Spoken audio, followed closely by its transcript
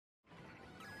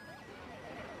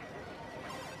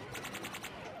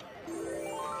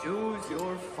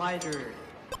your fighter.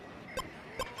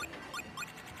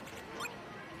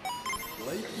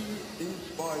 Lightning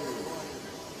inspired.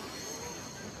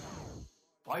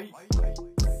 Fight.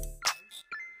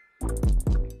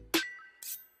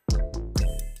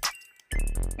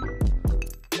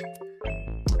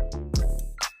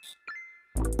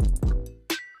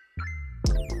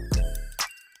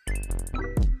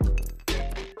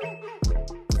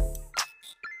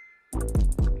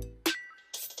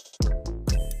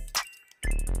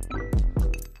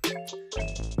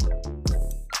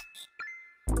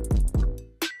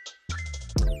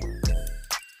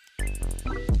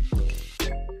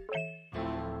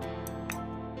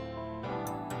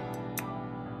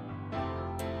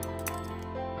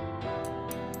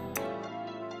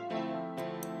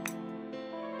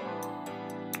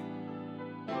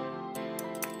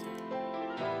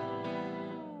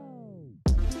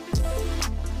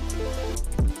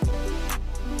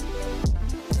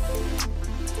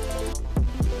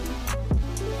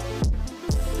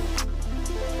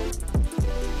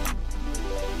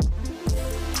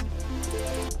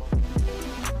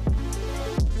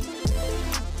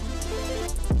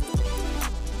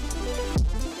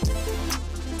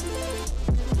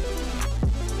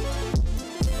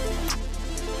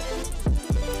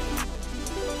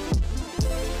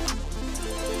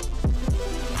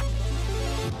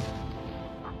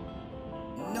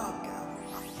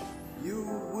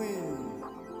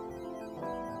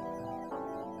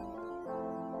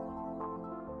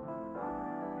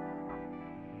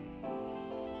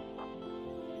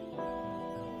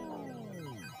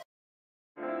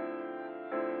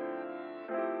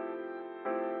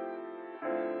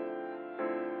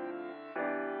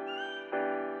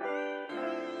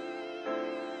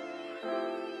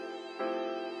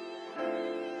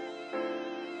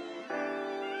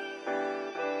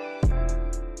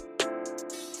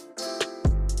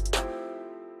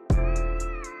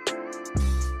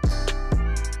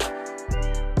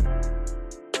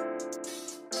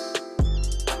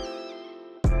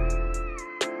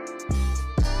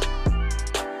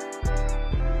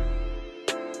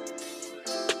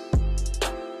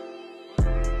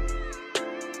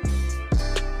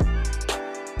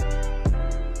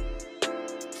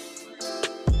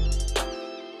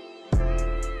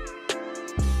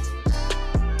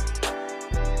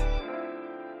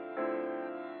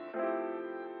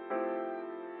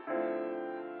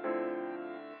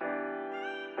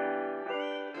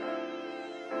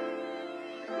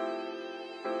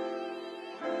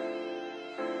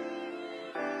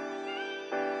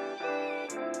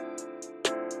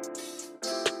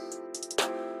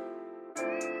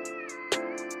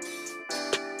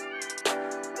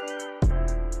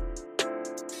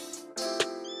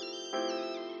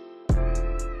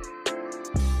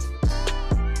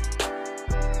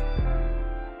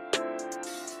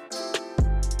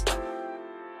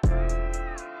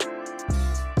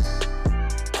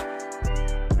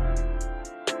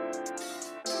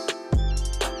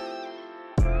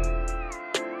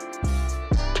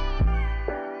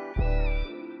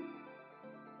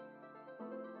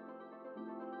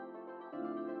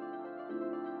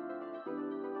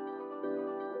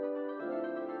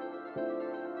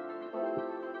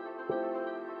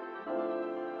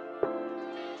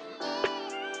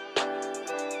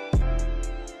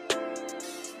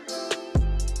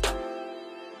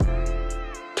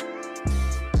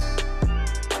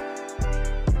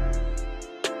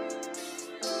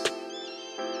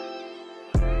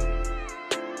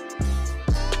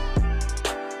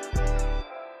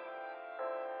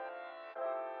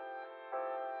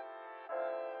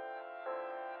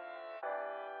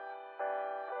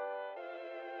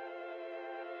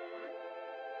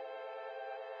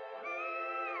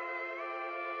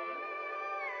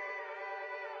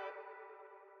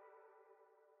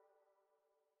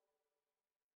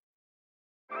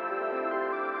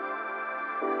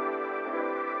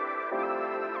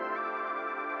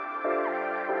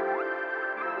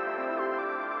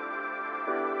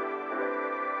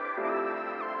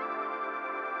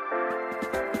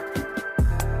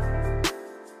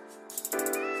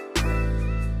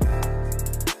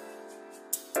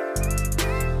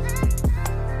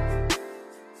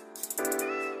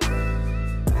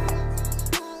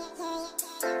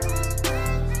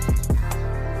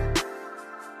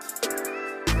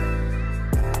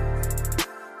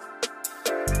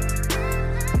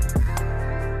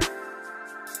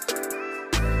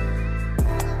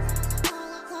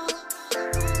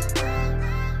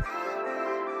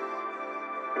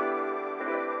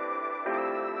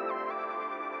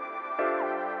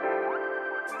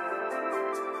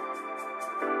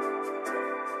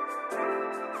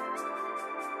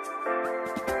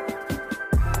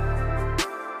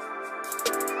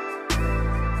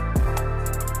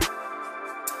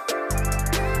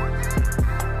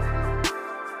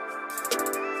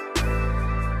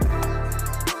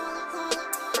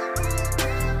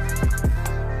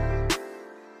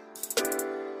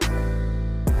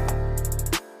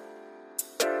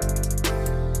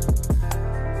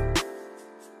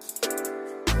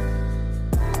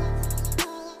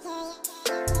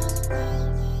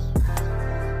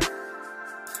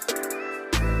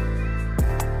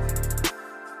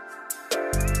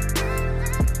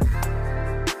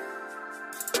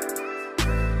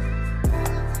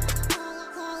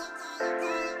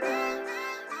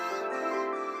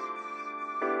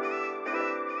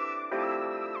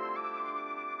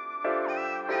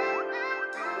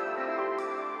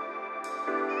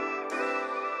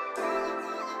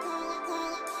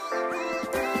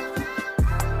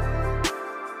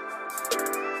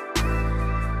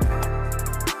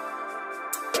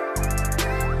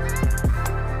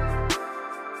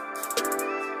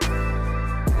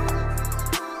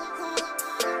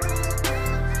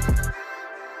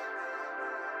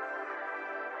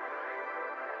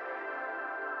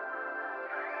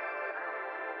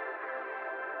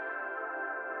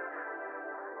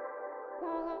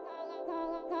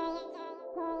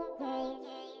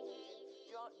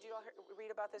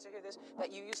 read about this or hear this?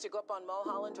 That you used to go up on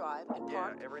Mulholland Drive and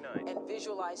park every night and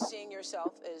visualize seeing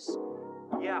yourself as...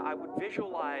 Yeah, I would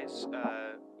visualize,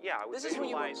 This is when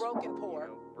you were broke and poor.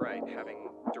 You know, right, having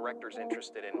directors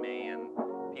interested in me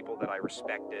and people that I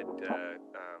respected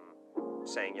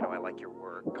saying, you know, I like your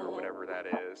work or whatever that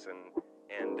is,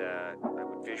 and I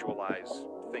would visualize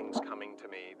things coming to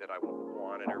me that I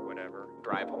wanted or whatever.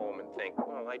 Drive home and think,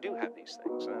 well, I do have these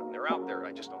things. They're out there.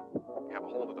 I just don't have a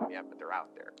hold of them yet, but they're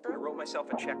out there. I wrote myself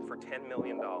a check for $10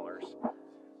 million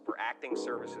for acting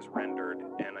services rendered,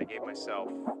 and I gave myself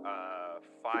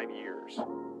 5 years,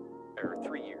 or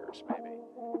 3 years maybe,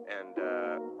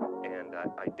 and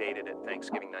I dated it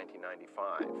Thanksgiving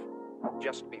 1995.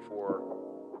 Just before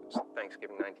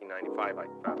Thanksgiving 1995, I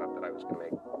found out that I was going to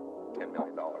make $10 million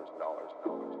and dollars.